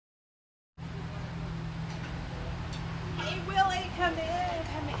come in,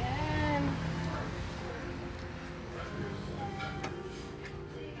 come in.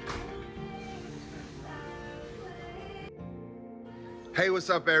 Hey, what's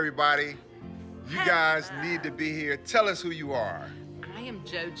up, everybody? You guys need to be here. Tell us who you are. I am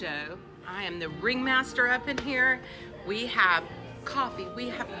JoJo. I am the ringmaster up in here. We have coffee, we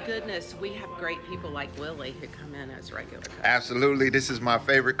have goodness, we have great people like Willie who come in as regular customers. Absolutely, this is my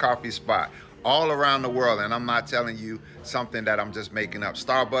favorite coffee spot all around the world, and I'm not telling you something that I'm just making up.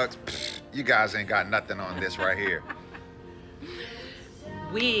 Starbucks, pfft, you guys ain't got nothing on this right here.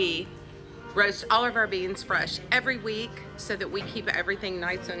 We roast all of our beans fresh every week so that we keep everything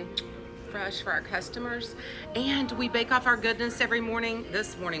nice and fresh for our customers, and we bake off our goodness every morning.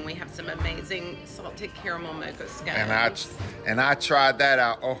 This morning we have some amazing salted caramel mocha scones. And I tried that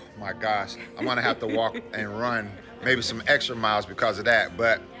out. Oh my gosh, I'm gonna have to walk and run maybe some extra miles because of that.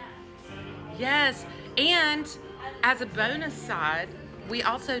 But yes, and as a bonus side, we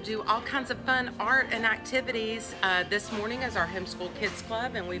also do all kinds of fun art and activities. This morning is our Homeschool Kids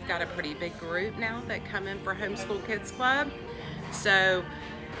Club, and we've got a pretty big group now that come in for Homeschool Kids Club. So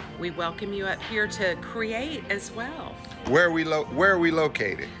we welcome you up here to create as well. Where are we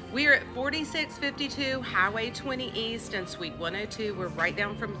located? We are at 4652 Highway 20 East and Suite 102. We're right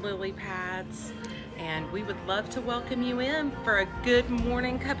down from Lily Pads, and we would love to welcome you in for a good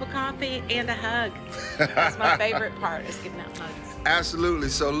morning cup of coffee and a hug. That's my favorite part, is giving out hugs. Absolutely.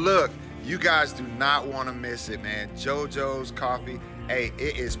 So look, you guys do not want to miss it, man. JoJo's coffee, hey,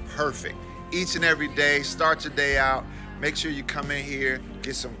 it is perfect. Each and every day, start your day out. Make sure you come in here,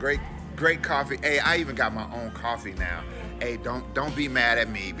 get some great coffee. Hey, I even got my own coffee now. Hey, don't be mad at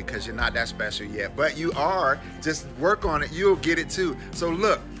me because you're not that special yet, but you are. Just work on it, you'll get it too. So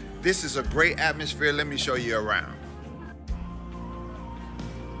look, this is a great atmosphere. Let me show you around.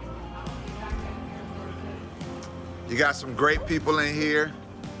 You got some great people in here.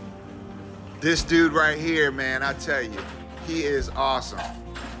 This dude right here, man, I tell you, he is awesome.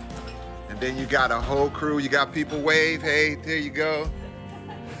 And then you got a whole crew. You got people wave. Hey, there you go.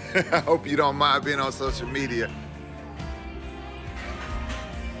 I hope you don't mind being on social media.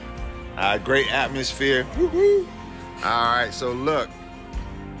 Great atmosphere. Woo-hoo. All right, so look,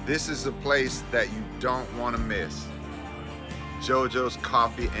 this is a place that you don't want to miss. JoJo's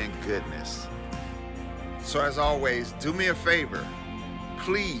Coffee and Goodness. So as always, do me a favor.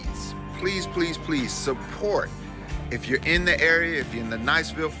 Please, please, please, please support. If you're in the area, if you're in the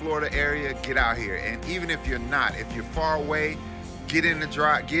Niceville, Florida area, get out here. And even if you're not, if you're far away, get in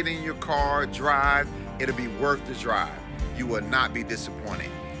your car, drive. It'll be worth the drive. You will not be disappointed.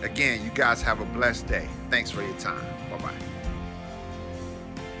 Again, you guys have a blessed day. Thanks for your time. Bye-bye.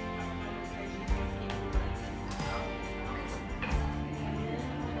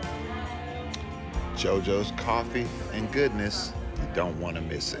 JoJo's Coffee and Goodness. You don't want to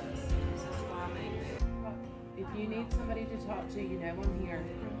miss it. If you need somebody to talk to, you know I'm here.